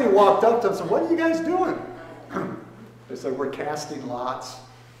Heidi walked up to them and said, "What are you guys doing?" They said, "We're casting lots."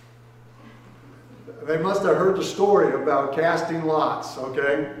 They must have heard the story about casting lots,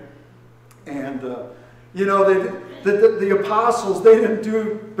 okay? And, you know, the apostles, they didn't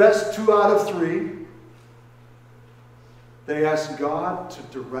do best 2 out of 3. They asked God to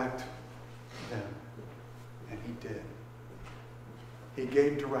direct them, and He did. He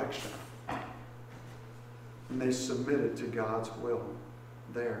gave direction, and they submitted to God's will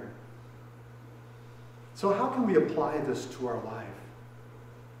there. So how can we apply this to our life?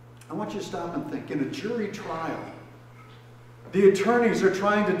 I want you to stop and think. In a jury trial, the attorneys are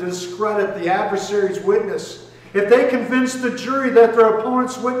trying to discredit the adversary's witness. If they convince the jury that their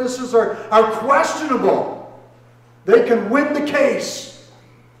opponent's witnesses are questionable, they can win the case.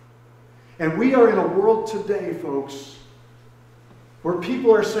 And we are in a world today, folks, where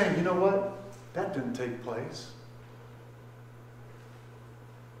people are saying, "You know what? That didn't take place."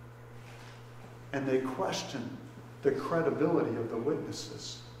 And they question the credibility of the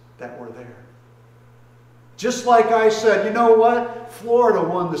witnesses that were there. Just like I said, you know what? Florida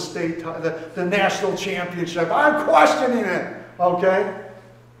won the national championship. I'm questioning it. Okay?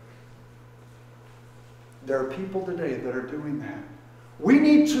 There are people today that are doing that. We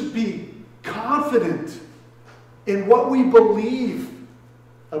need to be confident in what we believe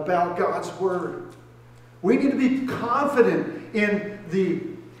about God's Word. We need to be confident in the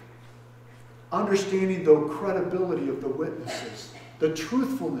understanding the credibility of the witnesses, the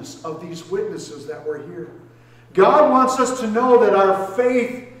truthfulness of these witnesses that were here. God wants us to know that our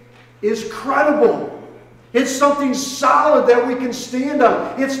faith is credible. It's something solid that we can stand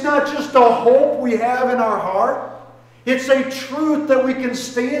on. It's not just a hope we have in our heart. It's a truth that we can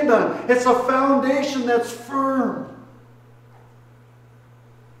stand on. It's a foundation that's firm.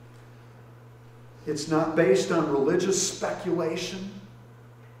 It's not based on religious speculation.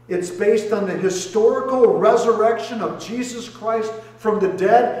 It's based on the historical resurrection of Jesus Christ from the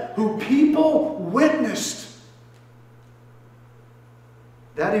dead, who people witnessed.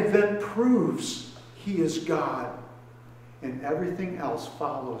 That event proves He is God, and everything else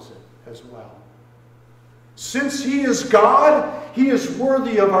follows it as well. Since He is God, He is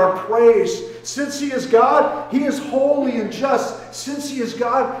worthy of our praise. Since He is God, He is holy and just. Since He is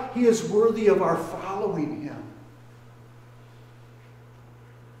God, He is worthy of our following Him.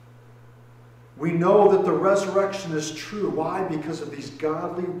 We know that the resurrection is true. Why? Because of these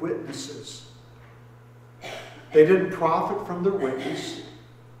godly witnesses. They didn't profit from their witness.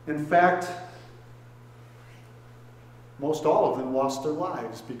 In fact, most all of them lost their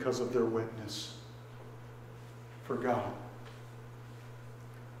lives because of their witness for God.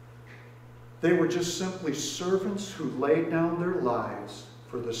 They were just simply servants who laid down their lives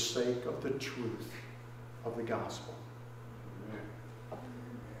for the sake of the truth of the gospel.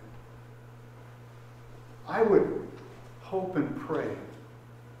 I would hope and pray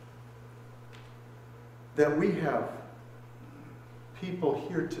that we have people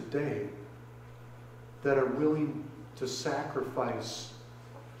here today that are willing to sacrifice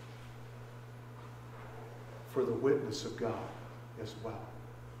for the witness of God as well.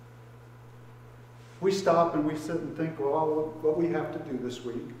 We stop and we sit and think, well, what we have to do this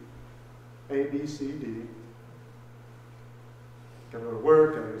week, A, B, C, D. Gotta go to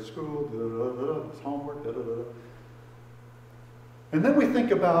work, gotta go to school, it's homework, And then we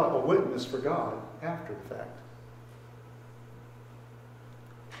think about a witness for God after the fact.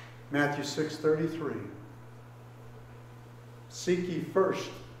 Matthew 6:33. Seek ye first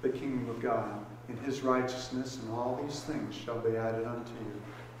the kingdom of God and His righteousness, and all these things shall be added unto you.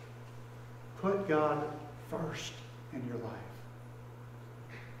 Put God first in your life.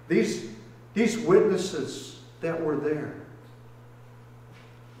 These witnesses that were there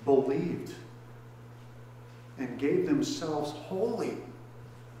believed and gave themselves wholly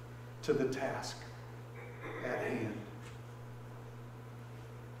to the task at hand.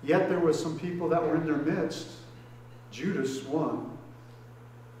 Yet there were some people that were in their midst, Judas one,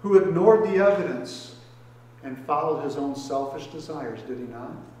 who ignored the evidence and followed his own selfish desires, did he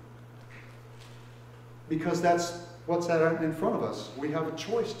not? Because that's what's in front of us. We have a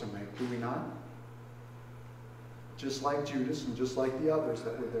choice to make, do we not? Just like Judas and just like the others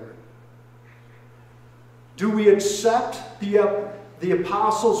that were there. Do we accept the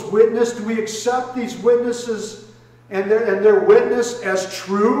apostles' witness? Do we accept these witnesses and their witness as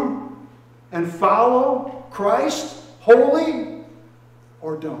true and follow Christ wholly?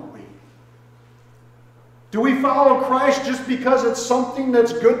 Or don't we? Do we follow Christ just because it's something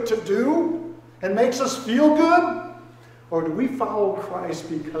that's good to do and makes us feel good? Or do we follow Christ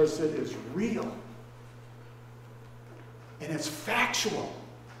because it is real and it's factual?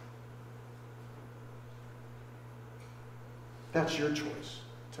 That's your choice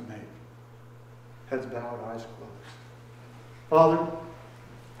to make. Heads bowed, eyes closed. Father,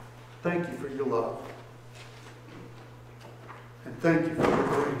 thank you for your love. And thank you for your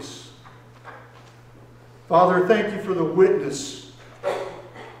grace. Father, thank you for the witness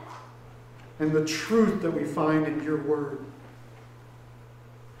and the truth that we find in your word.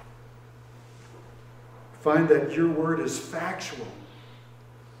 Find that your word is factual,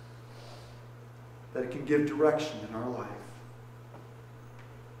 that it can give direction in our life.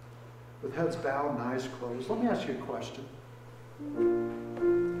 With heads bowed and eyes closed, let me ask you a question.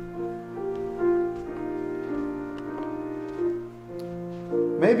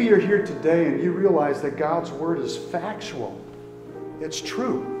 Maybe you're here today and you realize that God's word is factual. It's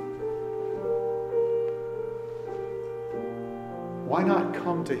true. Why not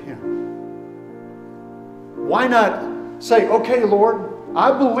come to Him? Why not say, okay, Lord,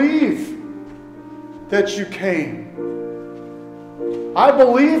 I believe that you came. I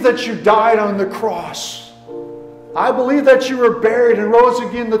believe that you died on the cross. I believe that you were buried and rose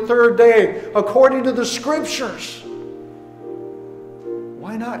again the third day according to the Scriptures.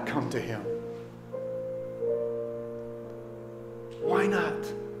 Why not come to Him? Why not?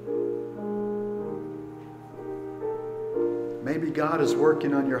 Maybe God is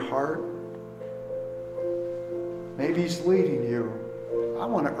working on your heart. Maybe He's leading you. I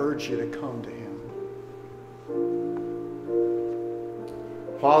want to urge you to come to Him.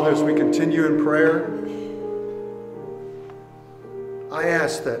 Father, as we continue in prayer, I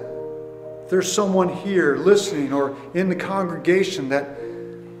ask that if there's someone here listening or in the congregation that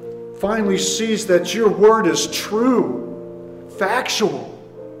finally sees that your word is true, factual,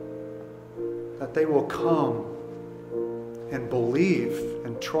 that they will come and believe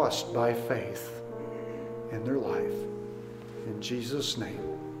and trust by faith in their life. In Jesus' name,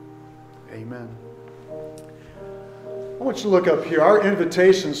 amen. I want you to look up here. Our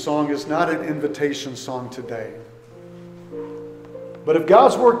invitation song is not an invitation song today. But if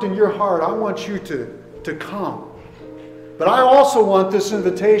God's worked in your heart, I want you to come. But I also want this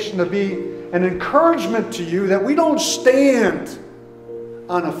invitation to be an encouragement to you that we don't stand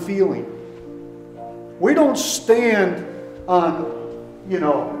on a feeling. We don't stand on,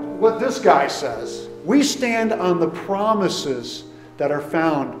 what this guy says. We stand on the promises that are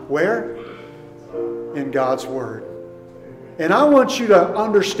found where? In God's Word. And I want you to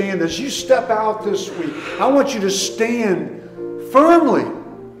understand as you step out this week, I want you to stand firmly,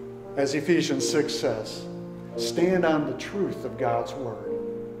 as Ephesians 6 says. Stand on the truth of God's Word.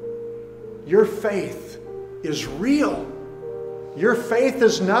 Your faith is real. Your faith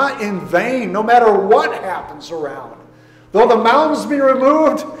is not in vain, no matter what happens around. Though the mountains be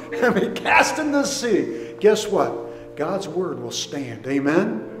removed and be cast into the sea, guess what? God's Word will stand.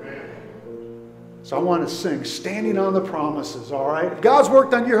 Amen? So I want to sing, Standing on the Promises, all right? If God's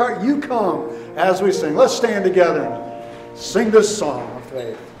worked on your heart, you come as we sing. Let's stand together and sing this song of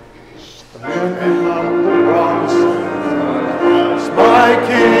faith. Standing on the promises, my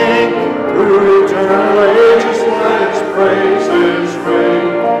King, through eternal ages, let His praises ring.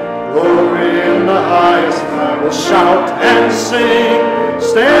 Glory in the highest, we'll shout and sing,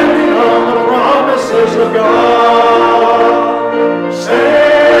 standing on the promises of God.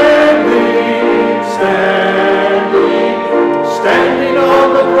 Standing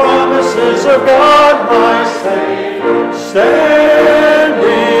on the promises of God, my Savior.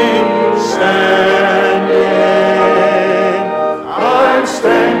 Standing. I'm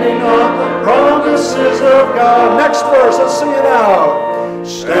standing on the promises of God. Next verse, let's sing it out.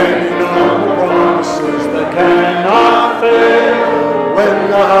 Standing on the promises that cannot fail. When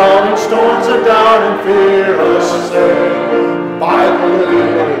the howling storms of doubt and fear assail, by the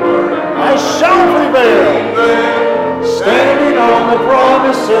living word I shall prevail. Standing on the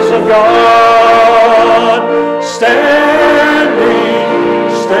promises of God.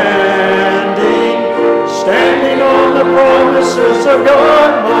 Standing on the promises of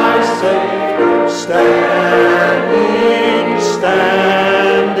God, my Savior. Standing.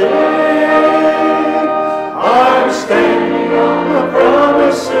 I'm standing on the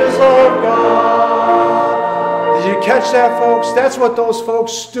promises of God. Did you catch that, folks? That's what those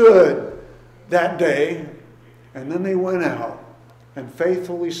folks stood that day. And then they went out and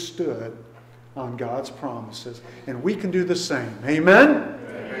faithfully stood on God's promises. And we can do the same. Amen?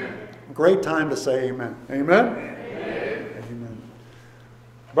 Amen. Great time to say amen. Amen? Amen. Amen.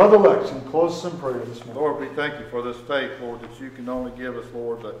 Brother Lex, close us in prayer this morning. Lord, we thank you for this faith, Lord, that you can only give us,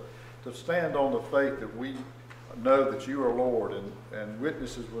 Lord, to stand on the faith that we know that you are Lord, and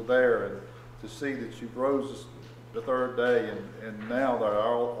witnesses were there, and to see that you rose the third day, and now that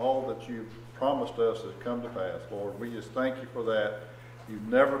all that you promised us has come to pass, Lord. We just thank you for that. You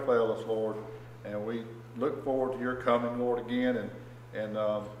never fail us, Lord, and we look forward to your coming, Lord, again, and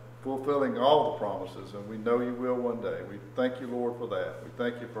fulfilling all the promises, and we know you will one day. We thank you, Lord, for that. We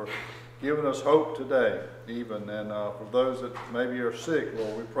thank you for giving us hope today, even, and for those that maybe are sick,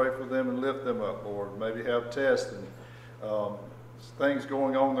 Lord, we pray for them and lift them up, Lord. Maybe have tests and things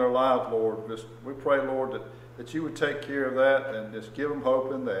going on in their lives, Lord. We pray, Lord, that you would take care of that and just give them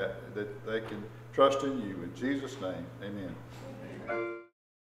hope in that they can trust in you. In Jesus' name, amen.